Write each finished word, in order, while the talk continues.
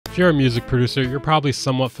If you're a music producer, you're probably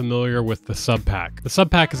somewhat familiar with the Subpac. The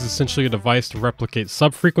Subpac is essentially a device to replicate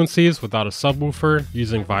sub-frequencies without a subwoofer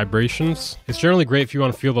using vibrations. It's generally great if you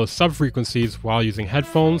want to feel those sub-frequencies while using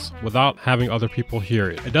headphones without having other people hear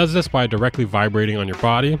it. It does this by directly vibrating on your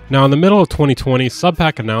body. Now, in the middle of 2020,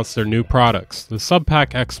 Subpac announced their new products, the Subpac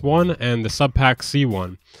X1 and the Subpac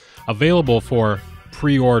C1, available for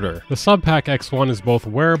pre-order. The Subpac X1 is both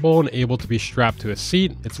wearable and able to be strapped to a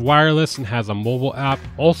seat. It's wireless and has a mobile app,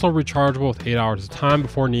 also rechargeable with 8 hours of time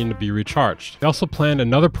before needing to be recharged. They also planned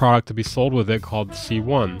another product to be sold with it called the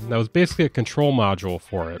C1 that was basically a control module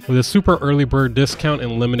for it, with a super early bird discount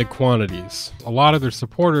in limited quantities. A lot of their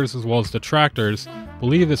supporters as well as detractors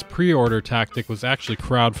believe this pre-order tactic was actually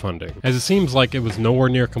crowdfunding, as it seems like it was nowhere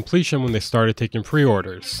near completion when they started taking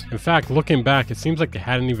pre-orders. In fact, looking back, it seems like they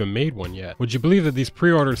hadn't even made one yet. Would you believe that these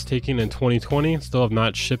pre-orders taken in 2020 still have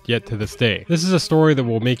not shipped yet to this day? This is a story that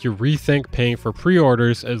will make you rethink paying for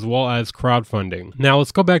pre-orders as well as crowdfunding. Now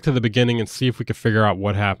let's go back to the beginning and see if we can figure out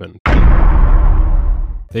what happened.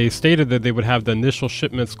 They stated that they would have the initial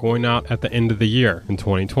shipments going out at the end of the year in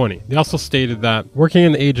 2020. They also stated that working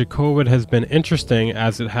in the age of COVID has been interesting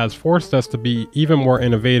as it has forced us to be even more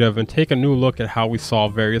innovative and take a new look at how we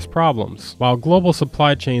solve various problems. While global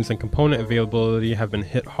supply chains and component availability have been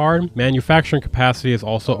hit hard, manufacturing capacity has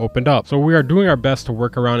also opened up. So we are doing our best to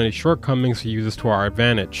work around any shortcomings to use this to our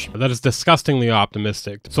advantage. That is disgustingly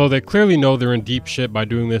optimistic. So they clearly know they're in deep shit by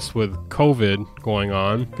doing this with COVID going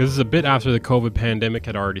on, because this is a bit after the COVID pandemic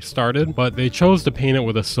had already started, but they chose to paint it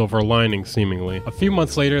with a silver lining seemingly. A few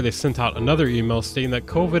months later, they sent out another email stating that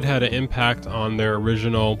COVID had an impact on their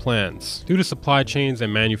original plans due to supply chains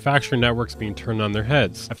and manufacturing networks being turned on their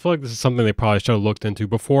heads. I feel like this is something they probably should have looked into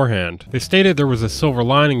beforehand. They stated there was a silver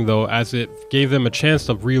lining though, as it gave them a chance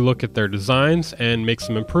to relook at their designs and make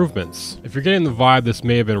some improvements. If you're getting the vibe this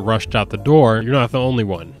may have been rushed out the door, you're not the only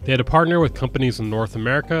one. They had to partner with companies in North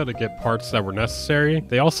America to get parts that were necessary.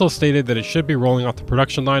 They also stated that it should be rolling off the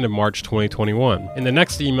production line in March 2021. In the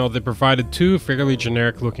next email, they provided two fairly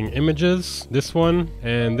generic looking images, this one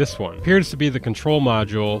and this one. Appears to be the control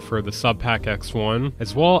module for the Subpac X1,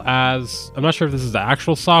 as well as, I'm not sure if this is the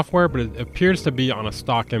actual software, but it appears to be on a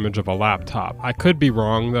stock image of a laptop. I could be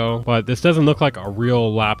wrong though, but this doesn't look like a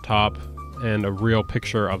real laptop and a real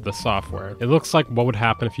picture of the software. It looks like what would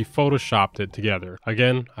happen if you photoshopped it together.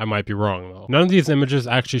 Again, I might be wrong though. None of these images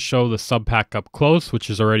actually show the Subpac up close, which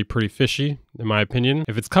is already pretty fishy in my opinion.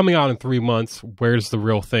 If it's coming out in 3 months, where's the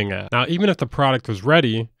real thing at? Now, even if the product was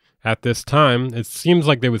ready at this time, it seems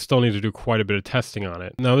like they would still need to do quite a bit of testing on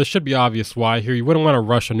it. Now, this should be obvious why here. You wouldn't want to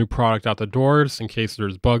rush a new product out the doors in case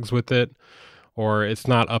there's bugs with it, or it's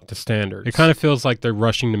not up to standards. It kind of feels like they're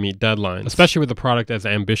rushing to meet deadlines, especially with a product as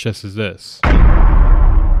ambitious as this.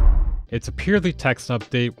 It's a purely text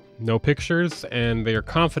update, no pictures, and they are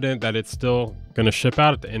confident that it's still going to ship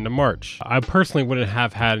out at the end of March. I personally wouldn't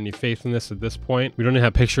have had any faith in this at this point. We don't even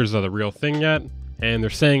have pictures of the real thing yet, and they're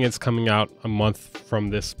saying it's coming out a month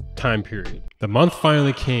from this time period. The month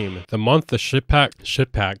finally came. The month the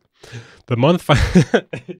the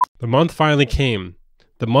month finally came.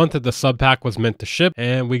 The month that the Subpac was meant to ship,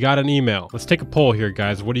 and we got an email. Let's take a poll here,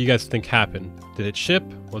 guys. What do you guys think happened? Did it ship?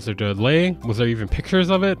 Was there a delay? Was there even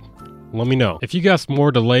pictures of it? Let me know. If you guessed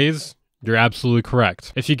more delays, you're absolutely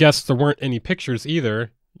correct. If you guessed there weren't any pictures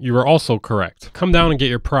either, you were also correct. Come down and get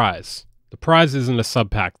your prize. The prize isn't a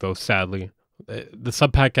Subpac though, sadly. The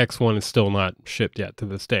Subpac X1 is still not shipped yet to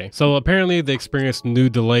this day. So apparently they experienced new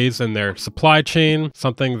delays in their supply chain,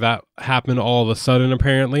 something that happened all of a sudden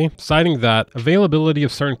apparently, citing that availability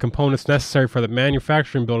of certain components necessary for the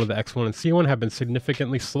manufacturing build of the X1 and C1 have been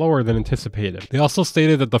significantly slower than anticipated. They also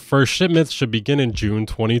stated that the first shipments should begin in June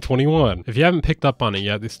 2021. If you haven't picked up on it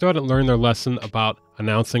yet, they still haven't learned their lesson about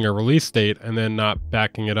announcing a release date and then not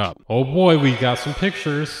backing it up. Oh boy, we got some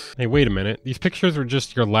pictures. Hey, wait a minute. These pictures were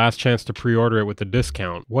just your last chance to pre-order it with a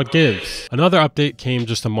discount. What gives? Another update came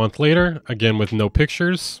just a month later, again with no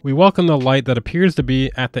pictures. We welcome the light that appears to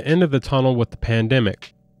be at the end of the tunnel with the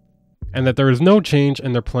pandemic, and that there is no change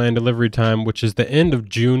in their planned delivery time, which is the end of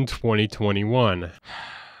June 2021.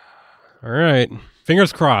 All right.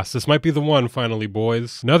 Fingers crossed, this might be the one finally,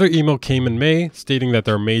 boys. Another email came in May stating that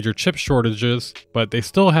there are major chip shortages, but they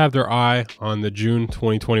still have their eye on the June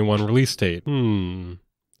 2021 release date.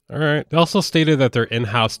 Alright. They also stated that their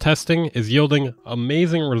in-house testing is yielding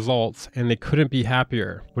amazing results and they couldn't be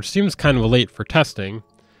happier, which seems kind of late for testing,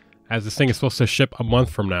 as this thing is supposed to ship a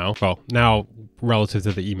month from now. Well, now relative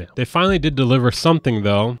to the email. They finally did deliver something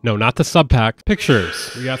though. No, not the Subpac.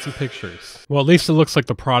 Pictures. We got some pictures. Well, at least it looks like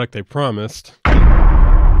the product they promised.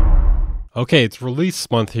 Okay, it's release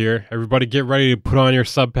month here. Everybody get ready to put on your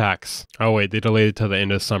sub packs. Oh wait, they delayed it till the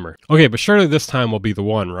end of summer. Okay, but surely this time will be the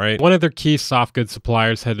one, right? One of their key soft goods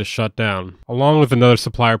suppliers had to shut down, along with another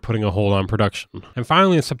supplier putting a hold on production. And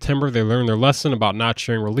finally in September, they learned their lesson about not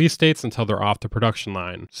sharing release dates until they're off the production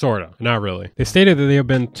line. Sorta, not really. They stated that they have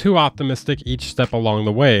been too optimistic each step along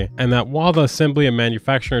the way, and that while the assembly and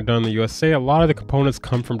manufacturing are done in the USA, a lot of the components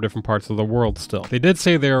come from different parts of the world still. They did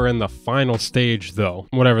say they are in the final stage though,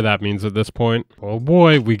 whatever that means at this point. Oh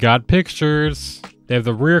boy, we got pictures. They have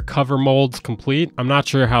the rear cover molds complete. I'm not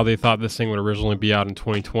sure how they thought this thing would originally be out in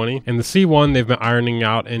 2020. And the C1, they've been ironing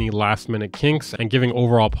out any last minute kinks and giving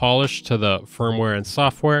overall polish to the firmware and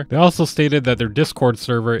software. They also stated that their Discord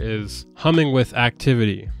server is humming with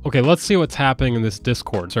activity. Okay, let's see what's happening in this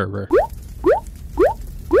Discord server.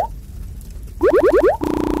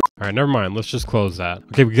 Alright, never mind. Let's just close that.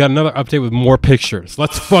 Okay, we got another update with more pictures.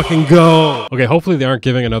 Let's fucking go! Okay, hopefully they aren't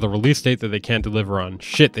giving another release date that they can't deliver on.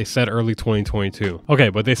 Shit, they said early 2022. Okay,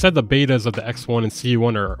 but they said the betas of the X1 and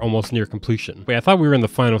C1 are almost near completion. Wait, I thought we were in the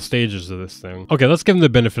final stages of this thing. Okay, let's give them the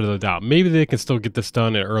benefit of the doubt. Maybe they can still get this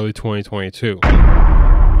done in early 2022.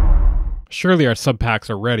 Surely our sub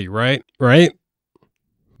packs are ready, right? Right?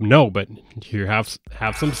 No, but here,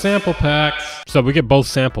 have some sample packs. So we get both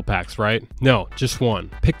sample packs, right? No, just one.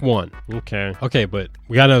 Pick one. Okay, but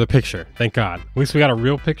we got another picture. Thank God. At least we got a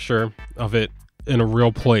real picture of it in a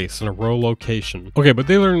real place, in a real location. Okay, but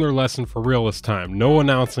they learned their lesson for real this time. No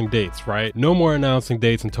announcing dates, right? No more announcing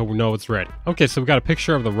dates until we know it's ready. Okay, so we got a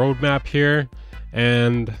picture of the roadmap here,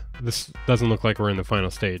 and this doesn't look like we're in the final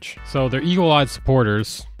stage. So their eagle-eyed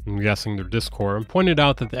supporters, I'm guessing their Discord, pointed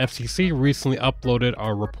out that the FCC recently uploaded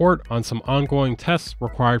a report on some ongoing tests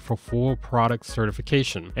required for full product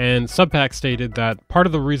certification. And Subpac stated that part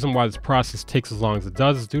of the reason why this process takes as long as it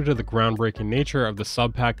does is due to the groundbreaking nature of the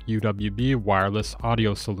Subpac UWB wireless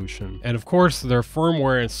audio solution. And of course, their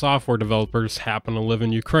firmware and software developers happen to live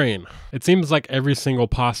in Ukraine. It seems like every single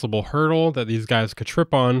possible hurdle that these guys could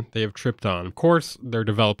trip on, they have tripped on. Of course, their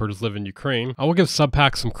developers live in Ukraine. I will give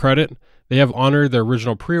Subpac some credit. They have honored their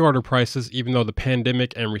original pre-order prices even though the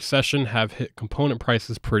pandemic and recession have hit component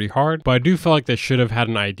prices pretty hard. But I do feel like they should have had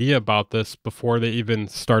an idea about this before they even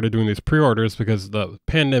started doing these pre-orders because the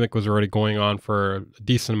pandemic was already going on for a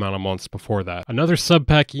decent amount of months before that. Another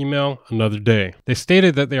Subpac email, another day. They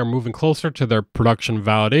stated that they are moving closer to their production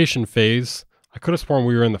validation phase. I could have sworn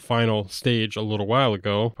we were in the final stage a little while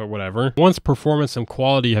ago, but whatever. Once performance and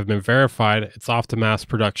quality have been verified, it's off to mass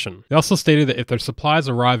production. They also stated that if their supplies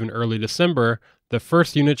arrive in early December, the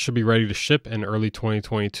first unit should be ready to ship in early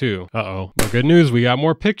 2022. Uh-oh. Well, good news, we got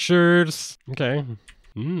more pictures. Okay.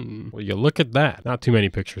 Well, you look at that. Not too many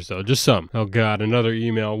pictures, though. Just some. Oh, God, another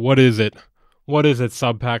email. What is it? What is it,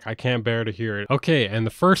 Subpac? I can't bear to hear it. Okay, and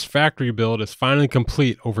the first factory build is finally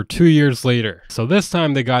complete over 2 years later. So this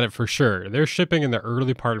time they got it for sure. They're shipping in the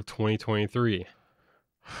early part of 2023.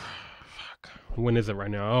 Fuck. When is it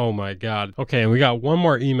right now? Oh my God. Okay, and we got one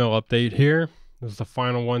more email update here. This is the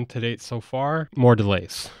final one to date so far. More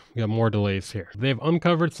delays. We got more delays here. They've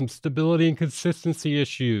uncovered some stability and consistency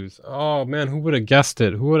issues. Oh man, who would have guessed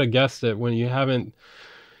it? Who would have guessed it when you haven't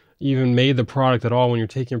even made the product at all, when you're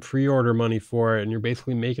taking pre-order money for it and you're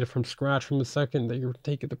basically making it from scratch from the second that you're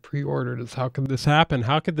taking the pre-order? How could this happen?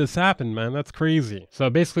 How could this happen, man? That's crazy. So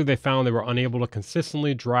basically they found they were unable to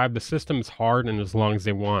consistently drive the system as hard and as long as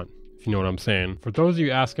they want, if you know what I'm saying. For those of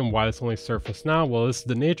you asking why this only surfaced now, well, this is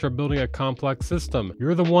the nature of building a complex system.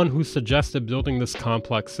 You're the one who suggested building this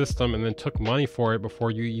complex system and then took money for it before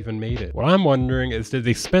you even made it. What I'm wondering is, did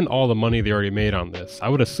they spend all the money they already made on this? I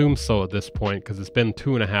would assume so at this point because it's been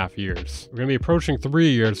 2.5 years. We're going to be approaching 3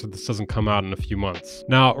 years if this doesn't come out in a few months.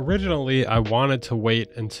 Now, originally, I wanted to wait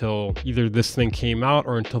until either this thing came out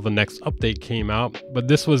or until the next update came out, but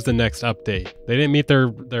this was the next update. They didn't meet their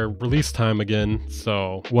release time again,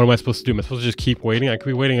 so what am I supposed to do? Am I supposed to just keep waiting? I could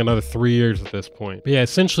be waiting another 3 years at this point. But yeah,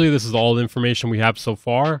 essentially this is all the information we have so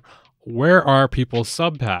far. Where are people's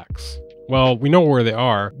sub packs? Well, we know where they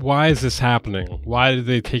are. Why is this happening? Why did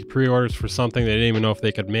they take pre-orders for something they didn't even know if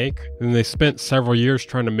they could make? And they spent several years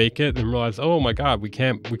trying to make it and realized, oh my God, we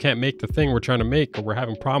can't make the thing we're trying to make, or we're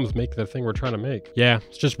having problems making the thing we're trying to make. Yeah,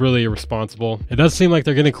 it's just really irresponsible. It does seem like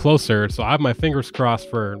they're getting closer, so I have my fingers crossed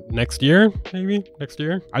for next year, maybe next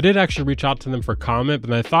year. I did actually reach out to them for comment,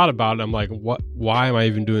 but then I thought about it. I'm like, why am I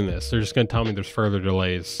even doing this? They're just gonna tell me there's further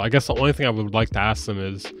delays. I guess the only thing I would like to ask them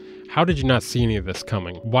is, how did you not see any of this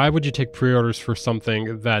coming? Why would you take pre-orders for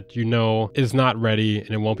something that you know is not ready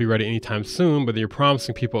and it won't be ready anytime soon, but you're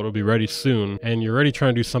promising people it'll be ready soon, and you're already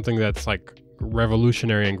trying to do something that's like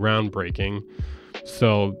revolutionary and groundbreaking?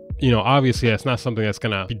 So obviously that's not something that's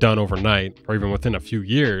going to be done overnight or even within a few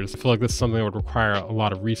years. I feel like this is something that would require a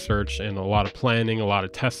lot of research and a lot of planning, a lot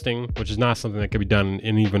of testing, which is not something that could be done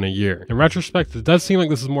in even a year. In retrospect, it does seem like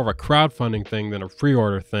this is more of a crowdfunding thing than a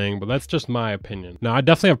pre-order thing, but that's just my opinion. Now, I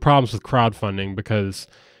definitely have problems with crowdfunding because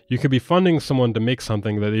you could be funding someone to make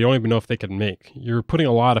something that you don't even know if they can make. You're putting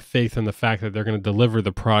a lot of faith in the fact that they're going to deliver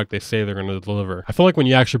the product they say they're going to deliver. I feel like when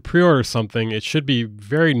you actually pre-order something, it should be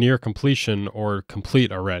very near completion or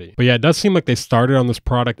complete already. But yeah, it does seem like they started on this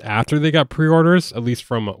product after they got pre-orders, at least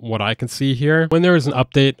from what I can see here. When there is an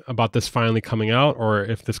update about this finally coming out, or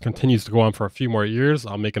if this continues to go on for a few more years,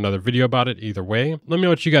 I'll make another video about it either way. Let me know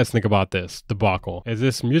what you guys think about this debacle. Is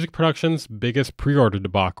this music production's biggest pre-order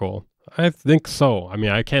debacle? I think so. I mean,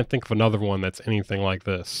 I can't think of another one that's anything like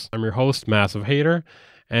this. I'm your host, Massive Hater,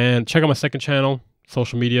 and check out my second channel,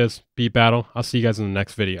 social medias, Beat Battle. I'll see you guys in the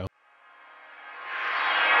next video.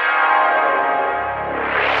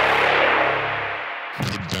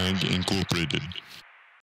 Subpac Incorporated.